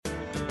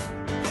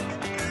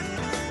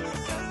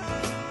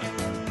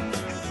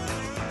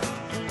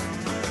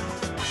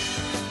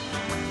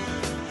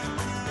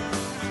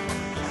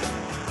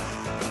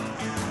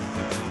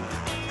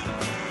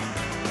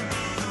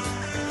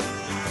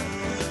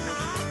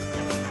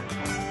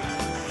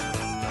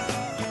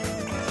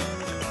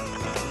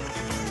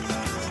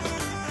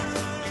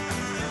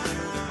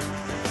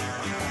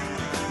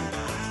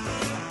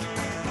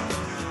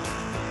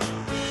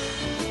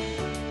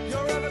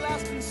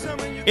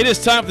It is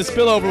time for the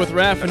Spillover with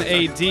Raff and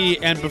AD,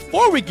 and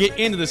before we get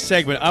into the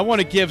segment, I want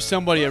to give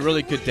somebody a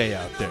really good day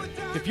out there.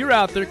 If you're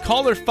out there,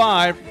 caller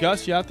 5,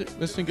 Gus, you out there?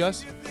 Listen,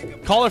 Gus?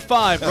 Caller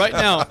 5 right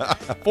now,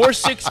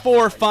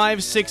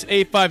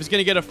 464-5685 is going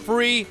to get a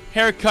free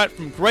haircut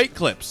from Great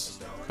Clips.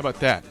 How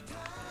about that?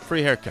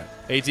 Free haircut.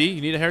 AD,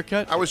 you need a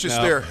haircut? I was just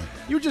there.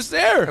 You were just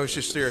there. I was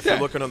just there. If you're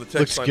looking on the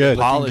text line. Good.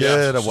 Polished.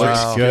 Good. Wow.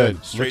 Looks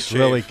Good. Straight Looks shave.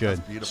 really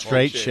good.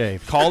 Straight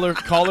shave. Caller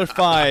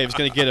 5 is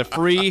going to get a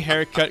free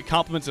haircut.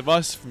 Compliments of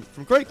us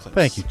from Great Clips.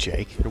 Thank you,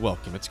 Jake. You're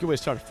welcome. It's a good way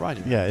to start a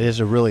Friday. Yeah, it is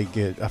a really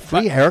good. A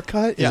free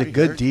haircut is a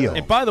good deal.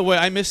 And by the way,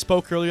 I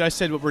misspoke earlier. I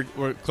said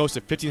we're close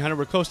to 1,500.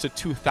 We're close to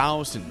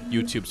 2,000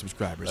 YouTube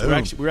subscribers.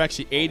 We're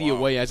actually 80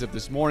 away as of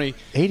this morning.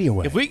 80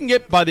 away. If we can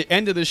get by the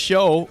end of the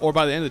show or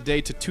by the end of the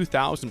day to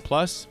 2,000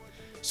 plus,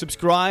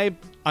 subscribe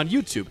on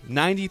YouTube.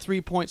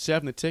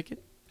 93.7 The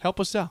Ticket. Help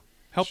us out.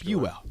 Help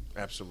you out.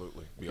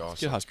 Absolutely. Be Let's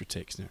awesome. get Husker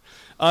takes there.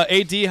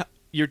 AD,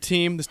 your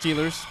team, the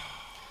Steelers,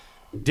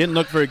 didn't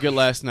look very good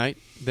last night.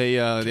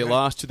 They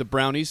lost to the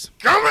Brownies.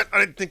 Damn it! I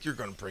didn't think you were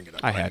going to bring it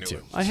up. I had knew to.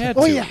 it. I had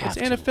Oh, to. you It's have to.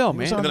 NFL, It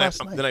was man. on And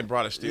last night. then I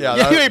brought a Steelers.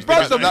 Yeah, you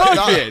brought the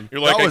mug in.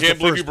 You're like, I can't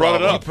believe you brought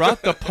it up. You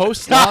brought the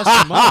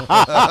post-loss mug.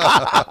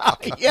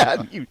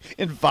 Yeah, you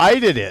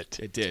invited it.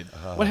 It did.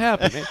 What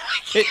happened, man?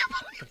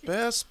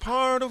 Best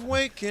part of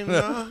waking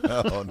up.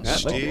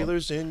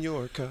 Steelers in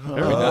your car.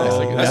 Very nice.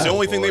 Look at That's that. the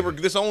only thing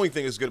This only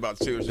thing is good about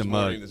Steelers this mug.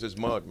 morning is this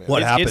mug, man.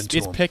 What happened It's to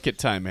him? Pickett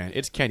time, man.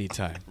 It's Kenny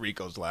time.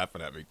 Rico's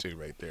laughing at me too,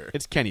 right there.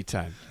 It's Kenny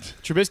time.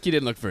 Trubisky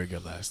didn't look very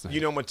good last night.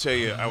 You know, I'm gonna tell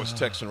you, I was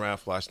texting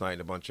Raff last night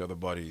and a bunch of other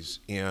buddies,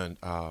 and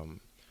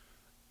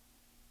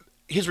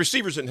his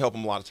receivers didn't help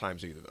him a lot of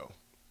times either, though.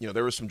 You know,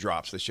 there were some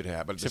drops they should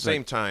have, but at the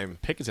same time,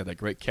 Pickens had that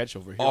great catch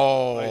over here.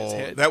 oh, by his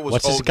head. that was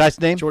What's this guy's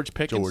name? George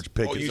Pickens. George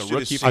Pickens. Oh, you He's a should have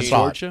rookie seen, from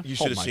Georgia. You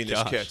should have Oh, my seen this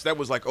gosh. catch. That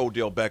was like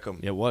Odell Beckham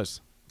It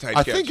was. type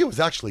I catch. think it was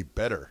actually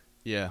better.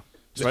 Yeah.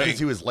 Just because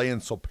he was laying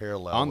so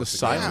parallel. On the with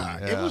sideline.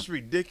 guy. Yeah, it was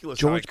ridiculous.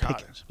 how George he caught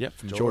Pickens. it. Yep,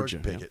 from George Georgia.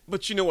 Pickett.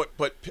 But you know what?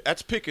 But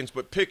that's Pickens.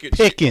 But Pickett.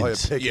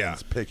 Pickens. Oh, yeah,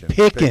 Pickens.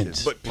 Yeah.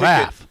 Pickens. But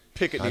Raff.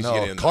 Pickett I needs to get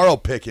know. in there. Carl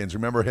Pickens,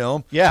 remember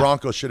him? Yeah.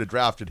 Broncos should have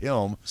drafted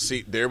him.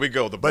 See, there we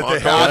go. The But they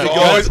Broncos. had to go-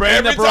 Always Bring the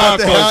every time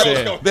Broncos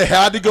They in. had, they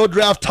had to go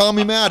draft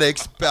Tommy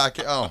Maddox back.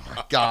 Oh,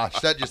 my gosh.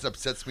 That just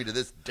upsets me to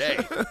this day.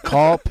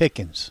 Carl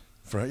Pickens.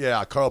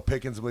 Carl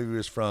Pickens, I believe he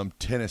was from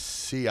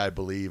Tennessee, I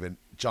believe, and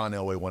John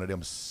Elway wanted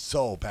him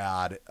so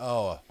bad.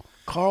 Oh,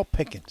 Carl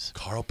Pickens.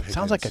 Carl Pickens.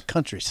 Sounds like a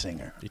country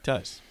singer. He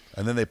does.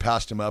 And then they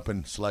passed him up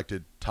and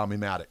selected Tommy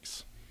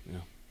Maddox. Yeah.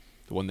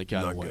 The one that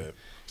got Not away. good.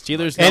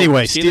 Steelers.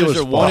 Anyway, Steelers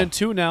are Steelers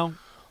 1-2 now.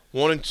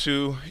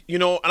 1-2. You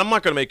know, and I'm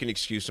not going to make an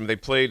excuse. I mean, they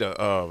played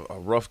a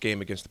rough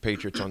game against the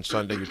Patriots on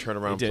Sunday. You turn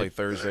around and They play did.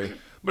 Thursday.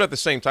 But at the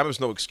same time, there's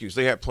no excuse.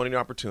 They had plenty of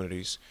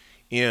opportunities.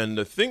 And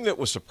the thing that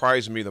was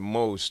surprising me the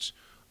most,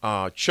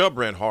 Chubb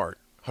ran hard,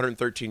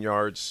 113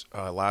 yards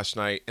last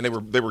night, and they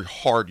were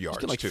hard yards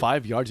He's got like too.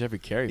 5 yards every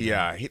carry. Man.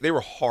 Yeah, they were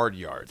hard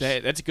yards.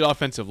 That's a good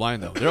offensive line,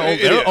 though. It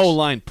Their is.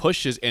 O-line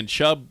pushes, and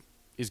Chubb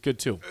is good,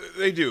 too.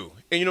 They do.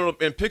 And, you know,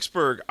 in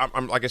Pittsburgh,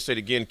 I'm like I said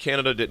again,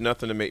 Canada did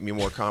nothing to make me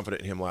more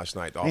confident in him last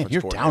night. The Man, offensive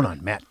you're coordinator. down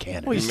on Matt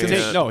Canada. Well, he's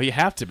Man. no, he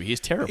have to be. He's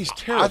terrible. He's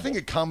terrible. I think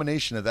a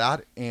combination of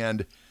that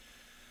and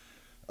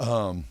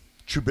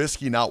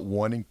Trubisky not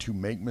wanting to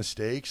make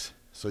mistakes.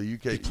 So you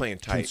get He's playing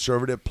tight.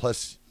 conservative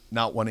plus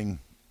not wanting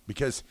 –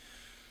 because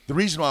the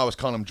reason why I was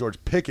calling him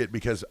George Pickett,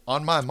 because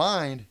on my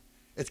mind,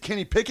 it's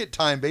Kenny Pickett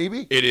time,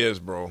 baby. It is,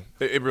 bro.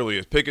 It really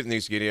is. Pickett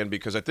needs to get in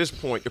because at this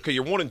point, okay,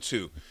 you're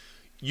 1-2.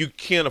 You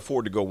can't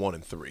afford to go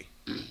 1-3.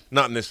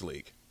 Not in this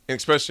league, and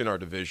especially in our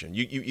division.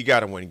 You got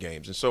to win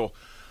games, and so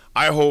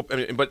I hope.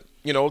 But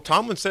you know,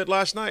 Tomlin said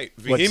last night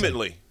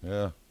vehemently.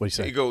 Yeah. What do you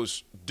say? He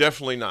goes,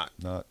 definitely not.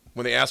 Not.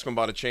 When they ask him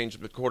about a change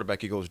of the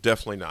quarterback, he goes,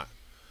 definitely not.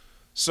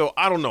 So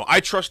I don't know. I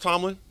trust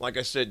Tomlin. Like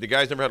I said, the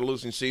guy's never had a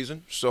losing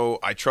season, so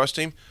I trust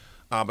him.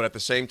 But at the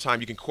same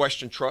time, you can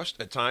question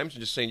trust at times,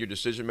 just saying your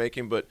decision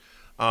making. But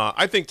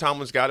I think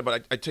Tomlin's got it.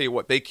 But I tell you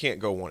what, they can't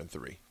go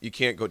 1-3. You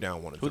can't go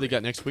down 1-3. Who they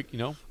got next week, you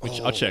know?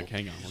 I'll check.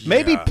 Hang on.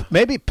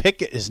 Maybe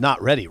Pickett is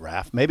not ready,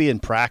 Raph. Maybe in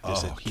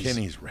practice. Oh,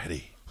 Kenny's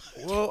ready.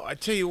 Well, I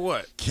tell you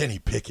what. Kenny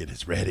Pickett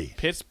is ready.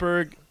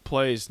 Pittsburgh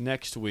plays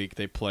next week.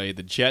 They play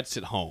the Jets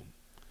at home.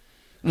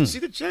 See,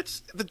 the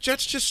Jets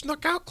just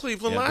snuck out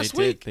Cleveland Yeah, last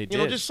they did. week. They You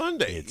know, did. just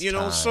Sunday. It's you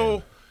know, time.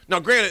 so now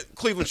granted,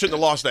 Cleveland shouldn't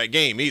have lost that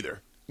game either.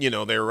 You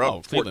know, they were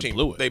up Cleveland 14.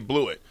 blew it. They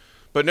blew it.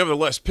 But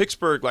nevertheless,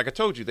 Pittsburgh, like I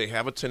told you, they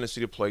have a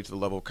tendency to play to the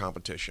level of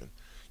competition.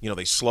 You know,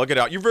 they slug it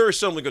out. You're very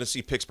seldom going to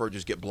see Pittsburgh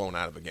just get blown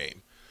out of a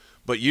game.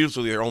 But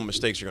usually their own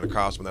mistakes are going to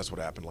cost them. That's what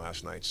happened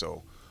last night.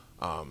 So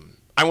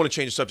I want to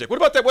change the subject. What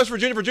about that West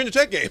Virginia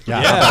Tech game?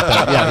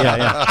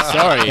 Yeah.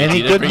 Sorry, Any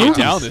he didn't good bring it movies?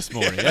 down this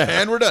morning.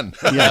 Yeah. And we're done.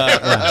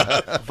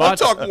 We'll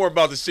talk more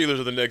about the Steelers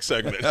in the next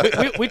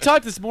segment. we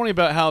talked this morning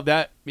about how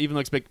that even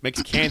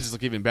makes Kansas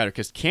look even better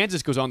because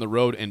Kansas goes on the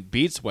road and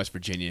beats West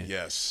Virginia.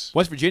 Yes.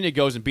 West Virginia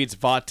goes and beats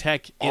Va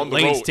Tech On in the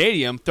Lane road.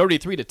 Stadium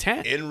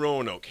 33-10. In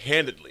Roanoke,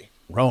 handedly.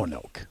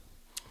 Roanoke.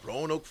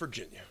 Roanoke,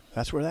 Virginia.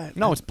 That's where that.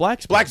 No, it's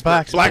Blacksburg.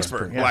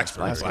 Blacksburg. Yeah,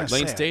 Blacksburg.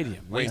 Lane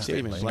Stadium. Lane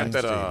Stadium. is Got Lane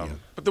that, Stadium.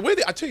 but the way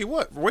I tell you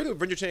what, the way the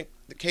Virginia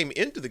Tech came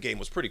into the game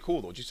was pretty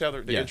cool, though. Did you see how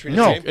the Yeah. entry in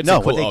No, the game? It's no, a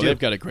what cool, they do- they've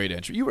got a great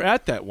entry. You were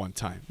at that one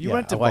time. You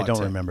went to I don't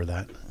Bonte. remember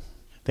that.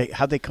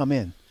 How'd they come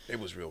in It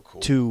was real cool.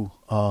 to?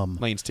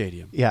 Lane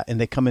Stadium. Yeah, and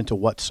they come into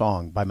what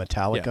song by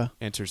Metallica? Yeah.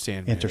 Enter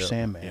Sandman. Enter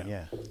Sandman.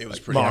 Yeah. It was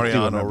pretty. I do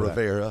Mariano remember that.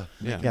 Rivera.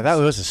 Yeah, that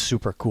was a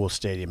super cool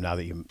stadium.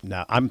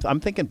 Now I'm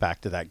thinking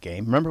back to that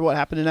game. Remember what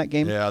happened in that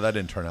game? Yeah, that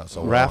didn't turn out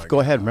so well. Raph, go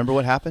ahead. Remember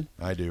what happened?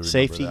 I do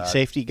remember that.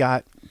 Safety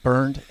got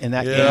burned in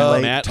that game Yeah,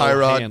 late. Matt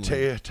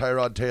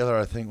Tyrod Taylor,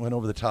 I think, went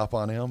over the top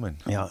on him, and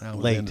Yeah, that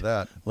was late. the end of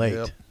that. Late.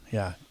 Yep.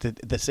 Yeah,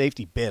 the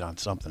safety bid on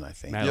something. I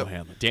think. Matt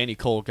O'Hanlon. Danny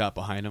Cole got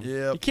behind him.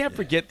 Yep. You can't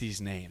forget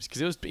these names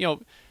because it was,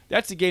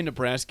 that's the game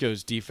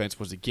Nebraska's defense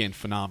was, again,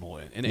 phenomenal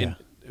in. And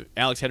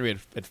Alex Henry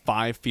had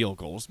 5 field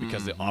goals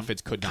because the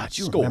offense could not God,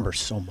 you score. remember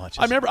so much.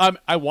 I remember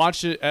I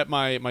watched it at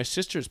my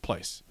sister's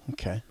place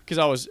Okay. because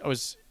I was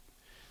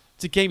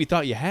it's a game you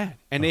thought you had,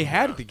 and they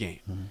had the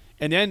game.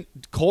 And then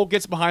Cole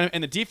gets behind him,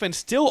 and the defense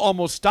still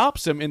almost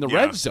stops him in the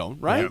red zone,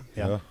 right?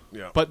 Yeah.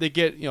 Yeah. But they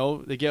get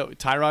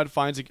Tyrod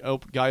finds a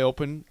guy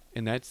open,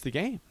 and that's the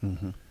game.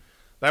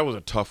 That was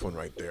a tough one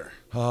right there.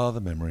 Oh,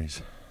 the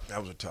memories. That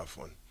was a tough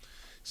one.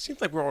 Seems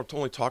like we're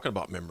only talking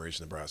about memories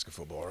in Nebraska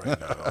football right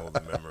now.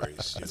 The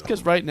memories. It's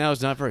because right now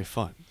it's not very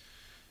fun.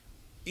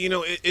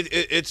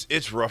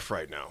 It's rough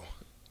right now.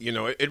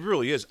 It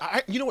really is.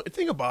 The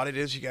thing about it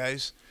is, you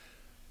guys.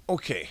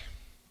 Okay.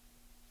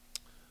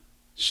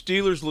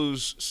 Steelers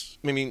lose.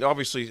 I mean,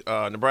 obviously,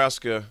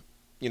 Nebraska,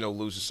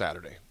 loses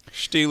Saturday.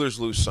 Steelers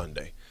lose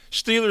Sunday.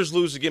 Steelers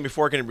lose again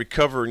before I can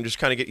recover and just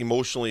kind of get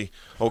emotionally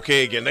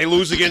okay again. They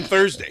lose again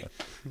Thursday.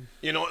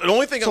 The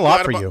only thing It's I'm a lot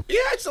glad for about, you. Yeah,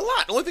 it's a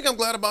lot. The only thing I'm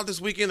glad about this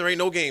weekend, there ain't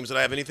no games that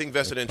I have anything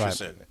vested interest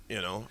in.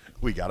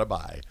 We got to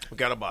buy. We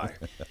gotta buy.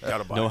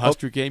 No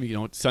Husker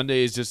game.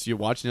 Sunday is just you're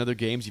watching other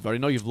games. You've already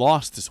know you've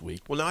lost this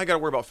week. Well, now I got to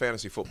worry about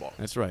fantasy football.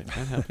 That's right.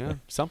 Yeah,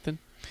 something.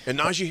 And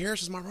Najee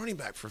Harris is my running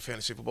back for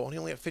fantasy football, and he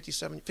only had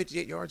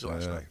 58 yards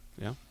last night.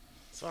 Yeah.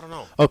 So I don't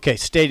know. Okay,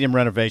 stadium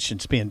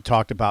renovations being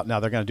talked about now.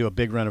 They're going to do a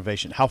big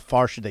renovation. How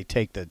far should they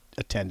take the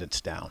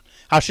attendance down?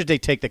 How should they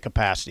take the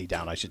capacity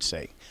down, I should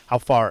say? How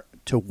far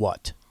to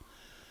what?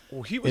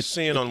 Well, he was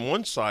saying on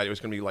one side it was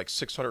going to be like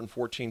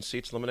 614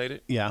 seats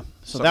eliminated. Yeah. So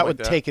Something that like would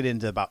that. take it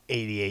into about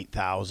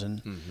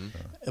 88,000,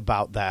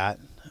 about that.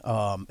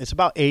 It's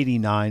about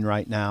 89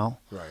 right now.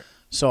 Right.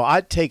 So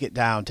I'd take it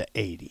down to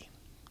 80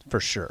 for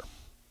sure.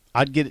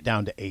 I'd get it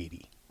down to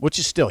 80, which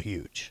is still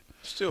huge.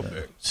 Still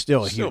big.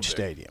 Still a Still huge big.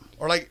 stadium.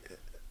 Or like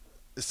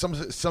some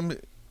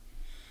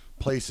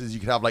places you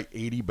could have like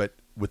 80, but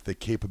with the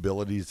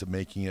capabilities of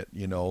making it,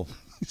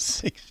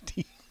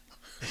 60.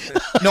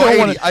 No, I 80.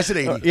 wanna- I said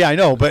 80. Yeah, I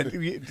know, but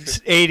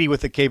it's 80 with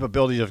the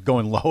capability of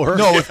going lower.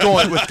 No, with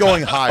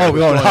going higher. Oh,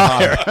 with going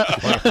higher.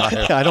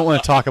 higher. I don't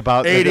want to talk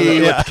about 80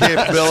 Yeah. with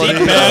capability.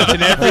 Seat pads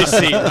in every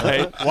seat,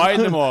 right?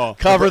 Widen them all.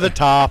 Cover the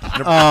top.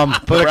 Put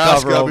a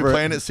Nebraska cover will be over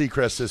playing at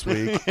Seacrest this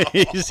week.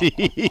 it.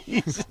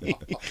 Easy.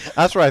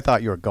 That's where I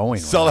thought you were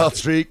going. Sellout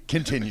streak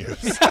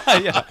continues.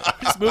 Yeah.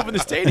 Just moving the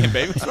stadiam,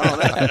 baby. What's wrong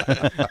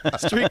with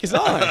that? Streak is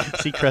on.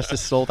 Seacrest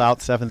has sold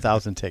out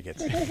 7,000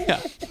 tickets.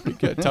 Yeah. Pretty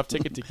good. Tough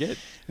ticket to get.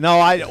 No,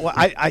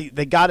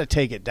 they got to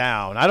take it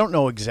down. I don't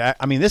know exact.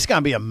 I mean, this is going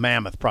to be a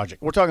mammoth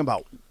project. We're talking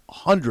about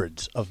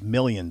hundreds of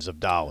millions of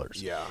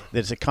dollars. Yeah.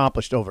 That's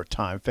accomplished over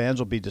time. Fans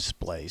will be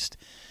displaced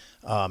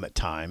at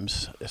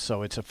times.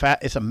 So it's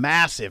a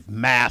massive,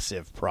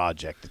 massive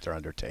project that they're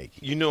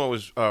undertaking.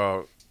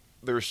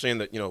 They were saying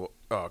that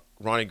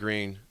Ronnie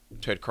Green,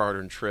 Ted Carter,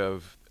 and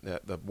Trev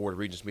at the Board of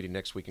Regents meeting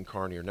next week in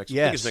Kearney I think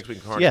it's next week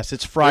in Kearney. Yes,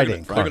 it's Friday.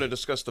 They're going to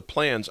discuss the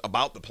plans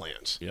about the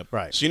plans. Yep.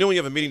 Right. So when you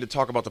have a meeting to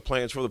talk about the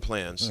plans for the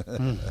plans,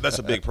 that's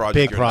a big project.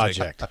 Big you're gonna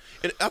take. project.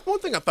 And one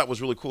thing I thought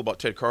was really cool about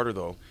Ted Carter,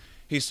 though,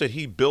 he said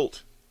he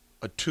built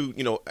a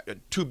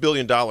 $2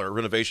 billion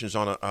renovations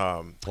on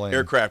a Plane.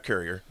 aircraft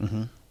carrier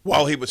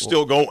while he was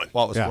still going.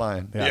 While it was Yeah.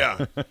 flying.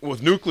 Yeah,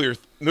 with nuclear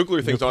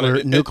things on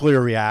it. Nuclear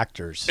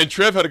reactors. And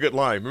Trev had a good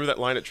line. Remember that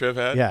line that Trev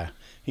had? Yeah.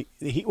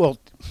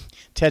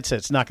 Ted said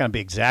it's not going to be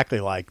exactly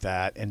like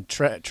that, and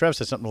Trev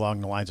said something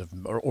along the lines of,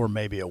 or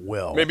maybe it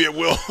will. Maybe it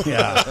will.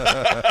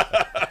 Yeah.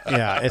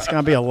 Yeah, it's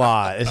going to be a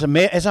lot. I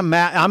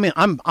mean,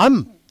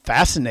 I'm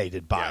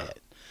fascinated by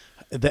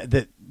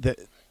it.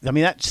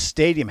 That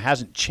stadium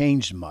hasn't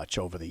changed much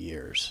over the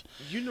years.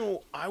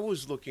 I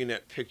was looking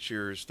at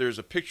pictures. There's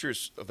a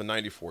pictures of the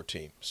 '94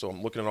 team. So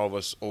I'm looking at all of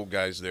us old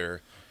guys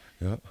there.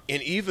 Yeah.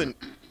 And even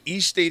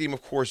East Stadium,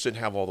 of course, didn't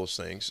have all those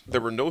things.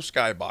 There were no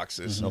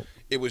skyboxes. Nope.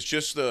 It was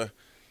just the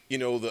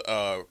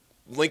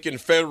Lincoln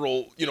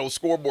Federal,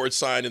 scoreboard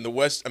sign in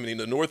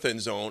the north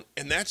end zone.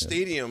 And that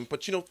stadium,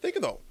 but think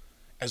of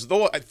as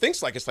though it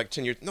thinks like it's like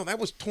 10 years. No, that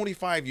was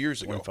 25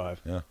 years ago.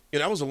 25. Yeah.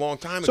 That was a long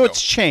time So ago.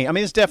 it's changed. I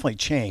mean, it's definitely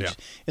changed.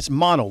 Yeah. It's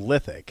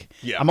monolithic.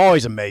 Yeah. I'm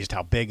always amazed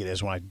how big it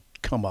is when I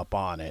come up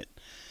on it.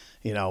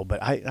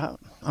 But I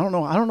don't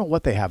know. I don't know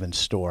what they have in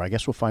store. I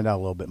guess we'll find out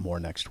a little bit more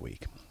next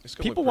week.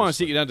 People want to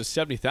see it down to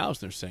 70,000.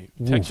 They're saying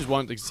Texas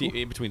wanted to see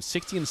it between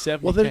 60 and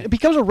 70. Well, it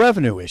becomes a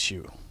revenue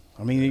issue.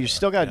 I mean, you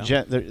still got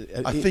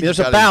there's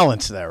a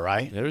balance there,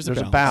 right? There's a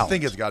balance. balance. I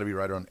think it's got to be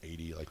right around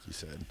 80, like you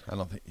said. I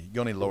don't think you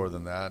go any lower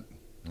than that.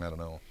 I don't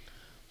know.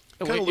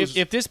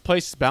 If this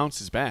place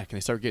bounces back and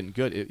they start getting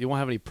good, you won't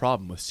have any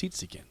problem with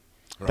seats again.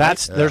 Right?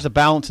 There's a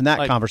balance in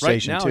that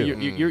conversation right now,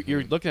 too.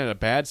 You're looking at a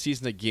bad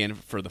season again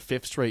for the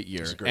 5th straight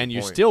year, and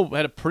you point. still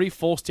had a pretty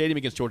full stadium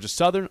against Georgia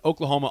Southern,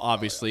 Oklahoma,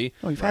 obviously.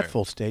 Oh, you've had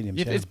full stadiums.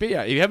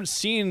 You haven't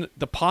seen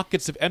the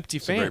pockets of empty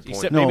fans,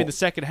 except No. maybe in the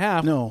second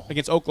half No.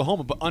 against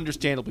Oklahoma, but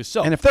understandably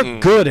so. And if they're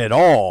good at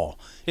all,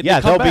 They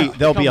come there'll back.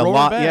 be a They come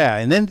lot. roaring back. Yeah,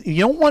 and then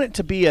you don't want it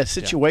to be a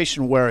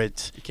situation where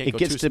it can't go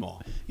gets too to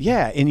small.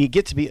 and you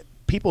get to be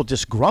people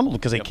disgruntled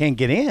because they can't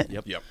get in.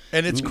 Yep.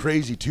 And it's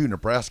crazy too.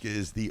 Nebraska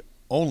is the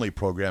only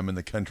program in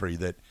the country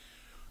that,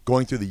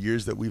 going through the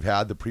years that we've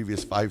had, the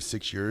previous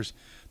 5-6 years,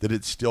 that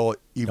it's still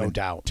even No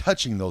doubt.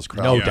 touching those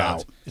crowds. No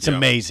doubt, it's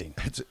amazing.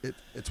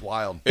 It's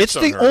wild. It's the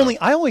unheard only.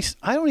 of.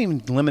 I don't even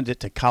limit it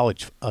to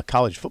college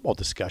football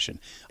discussion.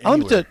 I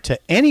limit it to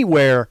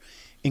anywhere,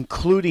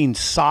 including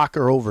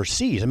soccer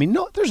overseas. I mean,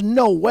 there's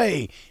no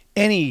way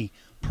any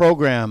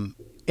program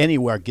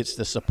anywhere gets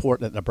the support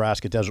that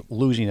Nebraska does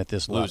losing at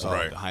this level.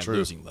 Losing, the high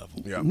losing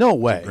level. Yeah. No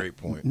way. That's a great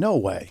point. No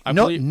way. I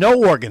believe-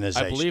 No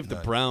organization. I believe the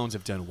Browns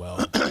have done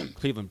well.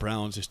 Cleveland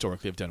Browns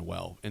historically have done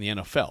well in the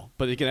NFL,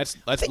 but again, that's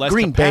I think less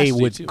Green Bay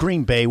capacity, would. too.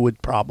 Green Bay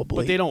would probably.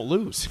 But they don't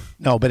lose.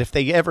 No, but if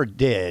they ever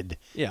did,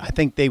 Yeah. I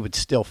think they would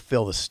still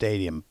fill the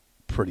stadium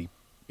pretty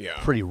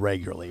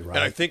regularly, right?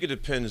 And I think it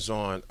depends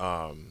on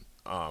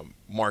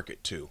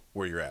market too,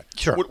 where you're at.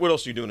 Sure. What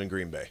else are you doing in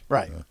Green Bay?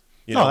 right.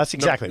 You No, know, that's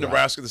exactly right.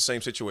 Nebraska, the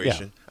same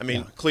situation. Yeah. I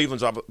mean,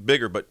 Cleveland's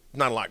bigger, but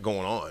not a lot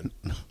going on.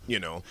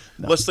 No.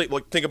 Let's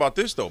think about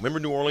this though. Remember,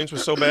 New Orleans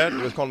was so bad; it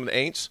was called the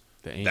Aints.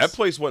 The Aints. That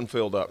place wasn't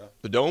filled up.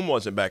 The dome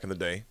wasn't back in the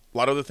day. A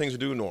lot of other things to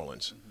do in New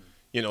Orleans.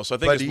 So I think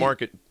But it's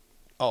market.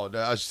 Oh,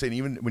 I was just saying,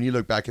 even when you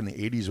look back in the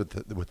 '80s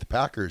with the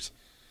Packers,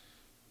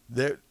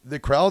 the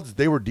crowds,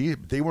 they were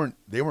deep. They weren't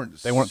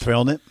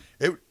feeling it.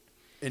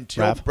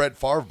 Until Raff? Brett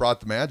Favre brought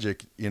the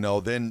magic.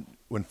 Then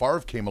when Favre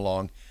came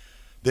along,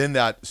 then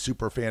that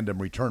super fandom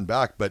returned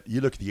back. But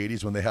you look at the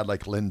 '80s when they had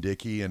like Lynn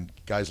Dickey and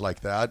guys like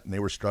that, and they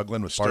were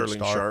struggling with Bart Sterling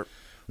Starr. Sharp.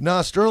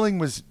 No, Sterling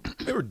was.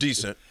 They were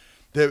decent.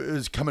 It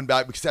was coming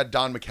back because they had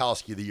Don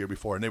Mikowski the year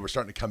before, and they were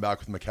starting to come back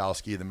with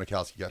Mikowski. Then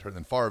Mikowski got hurt, and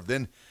then Favre.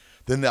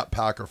 Then that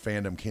Packer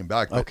fandom came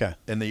back. But Okay.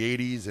 in the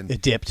 '80s, and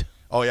It dipped.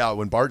 oh yeah,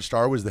 when Bart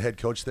Starr was the head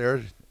coach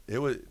there, it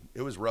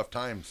was rough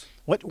times.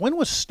 When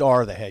was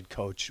Starr the head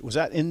coach? Was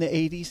that in the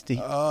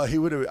 80s? He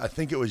would have. I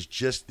think it was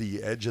just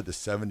the edge of the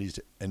 '70s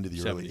into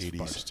the early 70s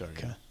Bart '80s. Starr,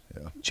 Okay.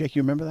 Yeah. Jake,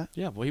 you remember that?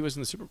 Yeah, well, he was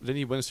in the Super. Didn't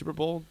he win a Super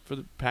Bowl for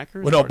the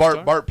Packers? Well, no,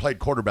 Starr? Bart played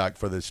quarterback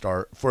for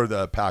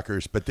the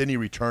Packers, but then he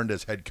returned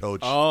as head coach.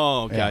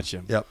 Oh,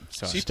 gotcha. Yep.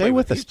 Sorry. Stay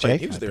with us,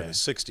 Jake. He was there in the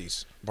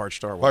 '60s. Bart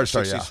Starr. Bart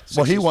Starr, yeah. 60s.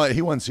 Well,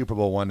 he won Super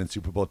Bowl I and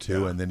Super Bowl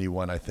II, and then he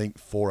won, I think,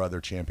 4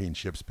 other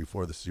championships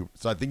before the Super.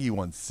 So I think he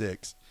won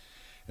 6,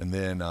 and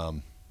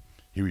then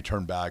he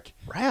returned back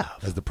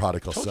Raff. as the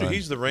prodigal Told son. you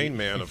he's the rain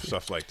man of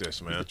stuff like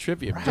this, man. The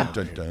trivia. Raff.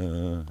 Dun,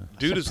 dun.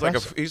 Dude is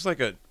he's like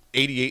a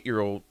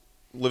 88-year-old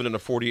living in a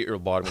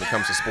 48-year-old body when it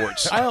comes to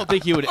sports. I don't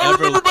think he would I ever.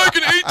 remember back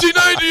in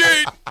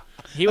 1898.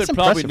 He would That's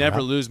probably impressive, never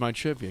Raff. lose my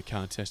trivia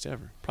contest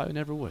ever. Probably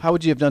never would. How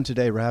would you have done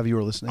today, Rav? You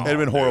were listening. It'd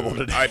have been horrible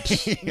today.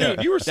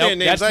 Dude, you were saying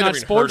names that's I not never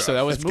even sports, heard though.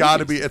 of. That was It's got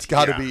to movies. be. It's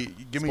got to Yeah.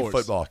 be. Give me Sports.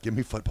 football. Give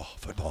me football.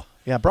 Football.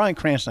 Yeah, Brian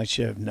Cranston, I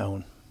should have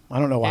known. I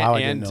don't know how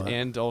I didn't know that.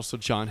 And also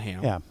John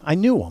Hamm. Yeah, I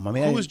knew him. I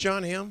mean, Who was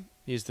John Hamm?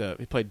 He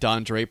played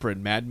Don Draper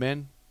in Mad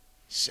Men.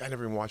 I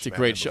never even watched It's a Mad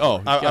great Men show.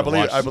 before. Oh, you I gotta believe.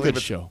 watch it. I It's a believe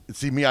good show.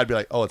 See me, I'd be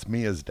like, oh, it's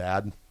Mia's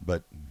dad,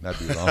 but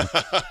that'd be wrong.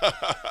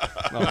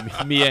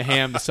 Mia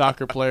Hamm, the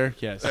soccer player.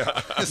 Yes.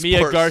 Mia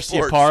Sports, Garcia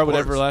sports, Parr,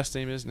 whatever her sports. last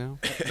name is now.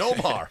 No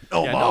more.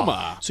 Yeah,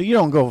 Noma. So you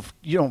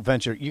don't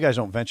venture. You guys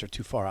don't venture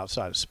too far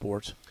outside of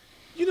sports.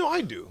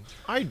 I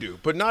do,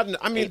 but not.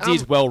 I mean,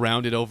 He's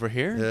well-rounded over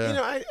here.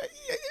 Yeah.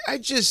 I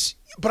just.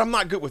 But I'm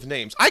not good with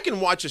names. I can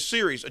watch a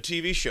series, a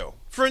TV show.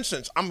 For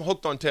instance, I'm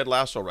hooked on Ted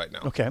Lasso right now.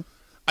 Okay.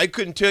 I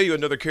couldn't tell you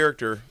another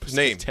character's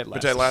name Ted for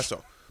Lasso. Ted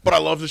Lasso, but I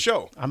love the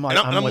show. I'm like-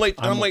 and I'm I'm late.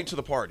 with- I'm late to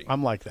the party.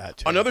 I'm like that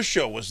too. Another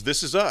show was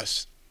This Is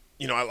Us.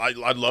 I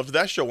loved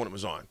that show when it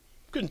was on.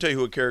 Couldn't tell you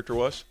who a character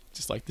was.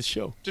 Just like the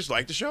show. Just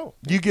like the show.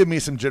 You give me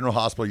some General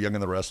Hospital, Young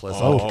and the Restless.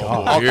 Oh,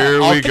 God. I'll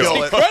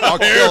kill it. I'll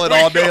kill it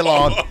all day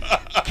long. Incredible.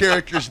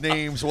 Characters'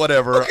 names,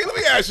 whatever. Okay, let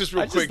me ask this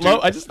real quick.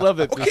 I just love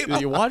that Okay,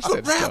 you watch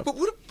that Raph, stuff.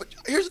 but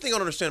here's the thing I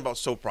don't understand about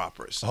soap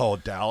operas. Oh,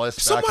 Dallas.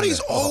 back Somebody's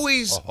in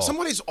the-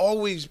 somebody's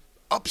always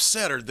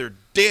upset, or they're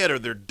dead, or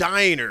they're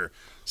dying, or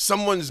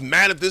someone's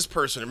mad at this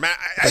person, or mad.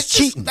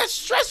 cheating. That's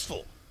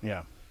stressful.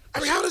 Yeah. I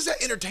mean, how is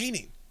that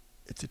entertaining?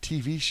 It's a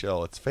TV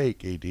show. It's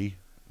fake, AD.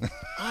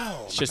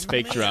 Oh, It's just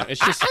fake drama. It's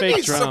just I fake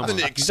need drama. something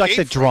to You like the escape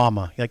from.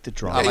 drama. You like the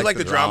drama. Yeah, you like like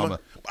the the drama. drama.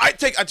 I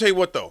tell you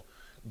what though,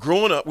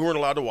 growing up, we weren't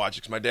allowed to watch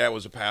it because my dad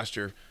was a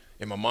pastor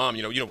And my mom,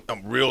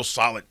 I'm real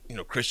solid,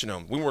 Christian.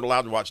 We weren't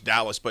allowed to watch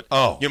Dallas, but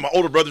Oh. my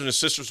older brothers and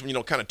sisters,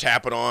 kind of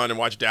tap it on and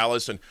watch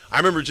Dallas. And I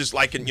remember just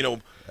liking, Jr.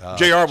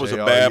 was a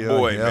bad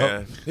boy, Yep.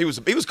 man. He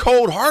was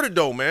cold-hearted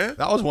though, man.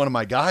 That was one of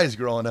my guys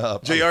growing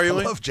up. Jr. I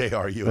Ewing? love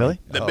Jr. Ewing. Really?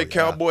 That big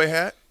cowboy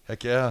hat.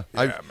 Heck yeah.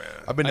 Yeah, man.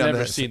 I've been I've down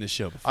never to, seen the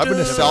show before. I've been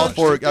to South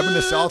Fork. I've been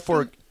to South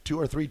Fork 2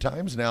 or 3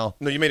 times now.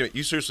 No,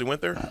 you seriously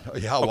went there?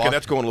 Yeah. Okay,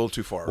 that's going a little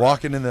too far. Right?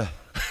 Walking in the.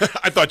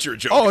 I thought you were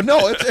joking. Oh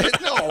no!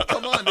 No,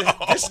 come on.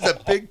 This is a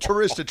big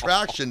tourist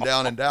attraction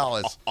down in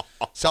Dallas.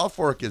 South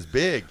Fork is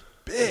big.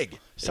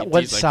 So He's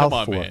what's like, South come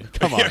on, Fork? man.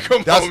 Come on. Yeah,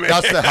 come That's on, man.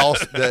 that's the house,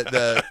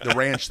 the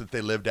ranch that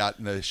they lived at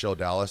in the show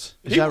Dallas.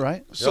 Is that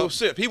right? So, Yep.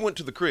 Sip, he went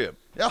to the crib.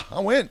 Yeah, I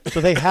went. So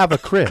they have a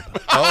crib.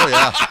 Oh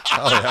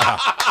yeah.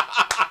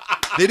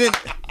 They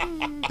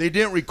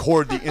didn't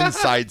record the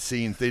inside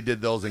scenes. They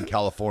did those in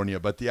California,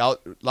 but a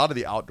lot of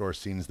the outdoor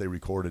scenes they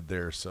recorded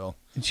there. So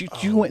And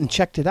you went and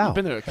checked it out.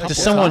 been there a couple Does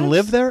someone times?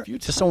 live there? Few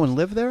Does someone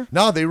live there?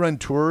 now they run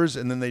tours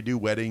and then they do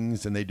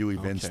weddings and they do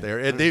events Okay. there.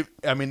 And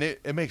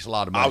it makes a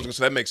lot of money. I was going to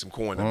say that makes some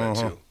coin in that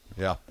too.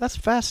 Yeah. That's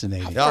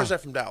fascinating. How Yeah. far is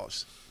that from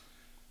Dallas?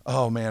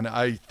 Oh man,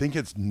 I think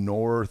it's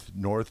north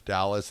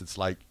Dallas. It's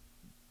like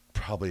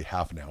probably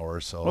half an hour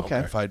or so. Okay.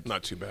 If I,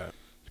 Not too bad.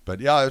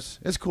 but yeah,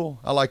 it's cool.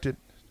 I liked it.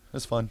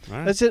 It's fun.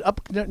 Is it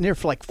up near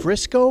like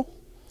Frisco?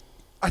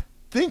 I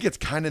think it's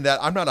kind of that.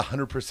 I'm not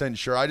 100%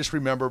 sure. I just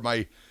remember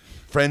my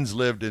friends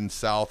lived in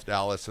South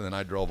Dallas, and then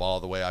I drove all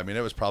the way. I mean,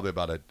 it was probably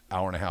about an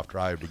hour and a half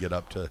drive to get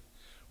up to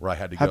where I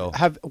had to go.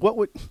 Have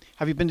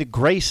you been to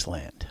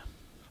Graceland?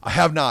 I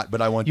have not,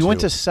 but I want to. You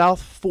went to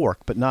South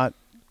Fork, but not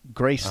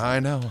Graceland. I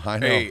know.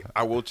 Hey,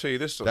 I will tell you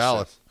this. Though,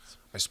 Dallas. Sip.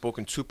 I spoke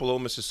in Tupelo,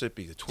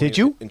 Mississippi. Did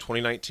you? In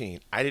 2019.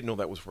 I didn't know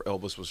that was where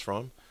Elvis was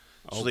from.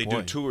 So they boy.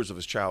 do tours of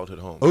his childhood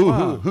home.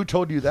 Oh, who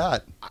told you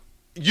that?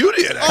 You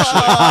did, actually.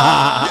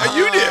 Yeah,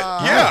 you did.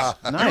 Yeah.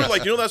 Nice. You were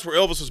like, that's where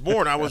Elvis was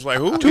born. I was like,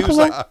 who? He Tupelo? was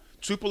like,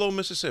 Tupelo,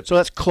 Mississippi. So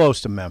that's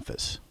close to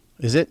Memphis,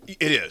 is it?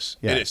 It is.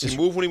 Yeah, It is. He it's-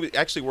 moved when he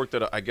actually worked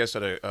at,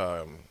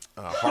 a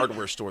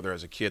hardware store there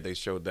as a kid. They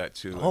showed that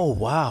too. Oh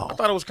wow! I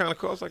thought it was kind of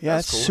cool. I was like, Yeah,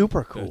 that's it's cool.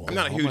 super cool. I'm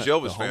not a Home huge at-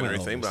 Elvis the fan home or at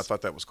anything, Elvis. but I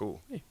thought that was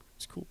cool. Hey,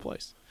 it's a cool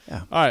place.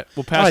 Yeah. All right,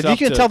 we'll All pass right, it you off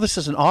can to- tell this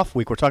is an off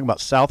week. We're talking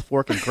about South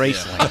Fork and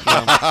Graceland.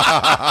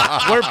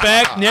 We're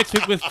back next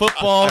week with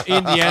football,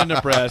 Indiana,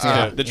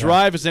 Nebraska. The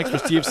Drive is next for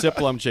Steve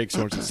Sipple. I'm Jake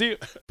Sorensen. See you.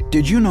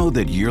 Did you know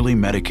that yearly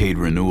Medicaid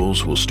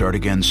renewals will start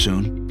again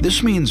soon?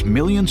 This means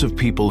millions of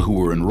people who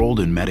were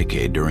enrolled in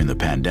Medicaid during the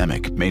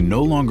pandemic may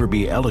no longer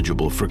be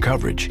eligible for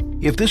coverage.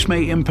 If this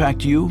may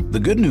impact you, the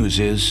good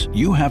news is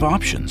you have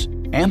options.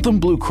 Anthem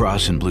Blue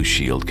Cross and Blue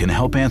Shield can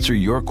help answer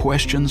your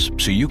questions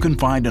so you can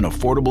find an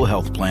affordable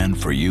health plan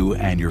for you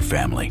and your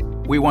family.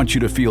 We want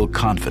you to feel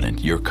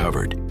confident you're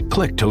covered.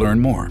 Click to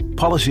learn more.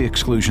 Policy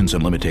exclusions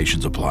and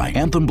limitations apply.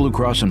 Anthem Blue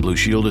Cross and Blue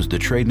Shield is the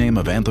trade name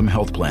of Anthem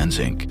Health Plans,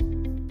 Inc.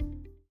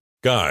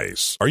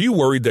 Guys, are you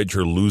worried that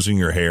you're losing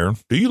your hair?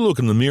 Do you look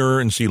in the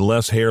mirror and see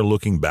less hair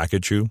looking back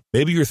at you?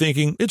 Maybe you're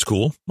thinking, it's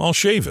cool, I'll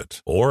shave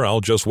it. Or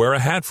I'll just wear a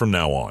hat from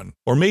now on.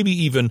 Or maybe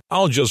even,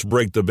 I'll just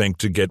break the bank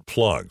to get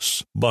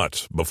plugs.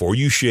 But before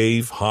you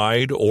shave,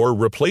 hide, or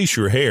replace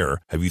your hair,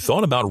 have you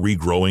thought about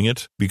regrowing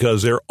it?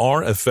 Because there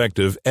are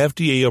effective,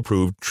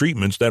 FDA-approved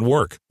treatments that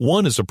work.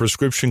 One is a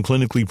prescription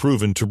clinically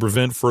proven to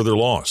prevent further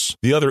loss.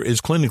 The other is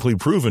clinically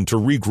proven to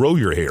regrow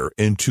your hair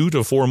in 2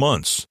 to 4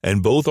 months.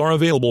 And both are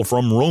available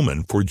from Roman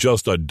for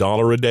just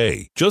 $1 a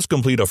day. Just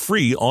complete a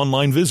free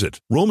online visit.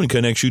 Roman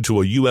connects you to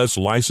a U.S.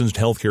 licensed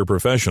healthcare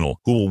professional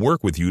who will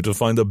work with you to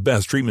find the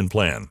best treatment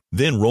plan.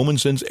 Then Roman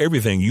sends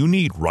everything you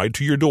need right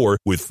to your door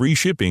with free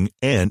shipping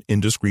and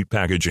indiscreet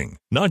packaging.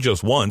 Not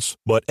just once,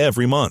 but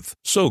every month.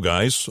 So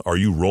guys, are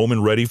you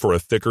Roman ready for a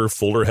thicker,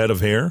 fuller head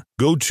of hair?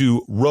 Go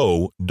to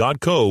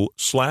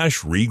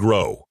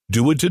ro.co/regrow.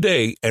 Do it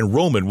today, and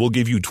Roman will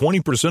give you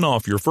 20%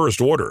 off your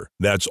first order.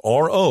 That's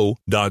ro.co/regrow.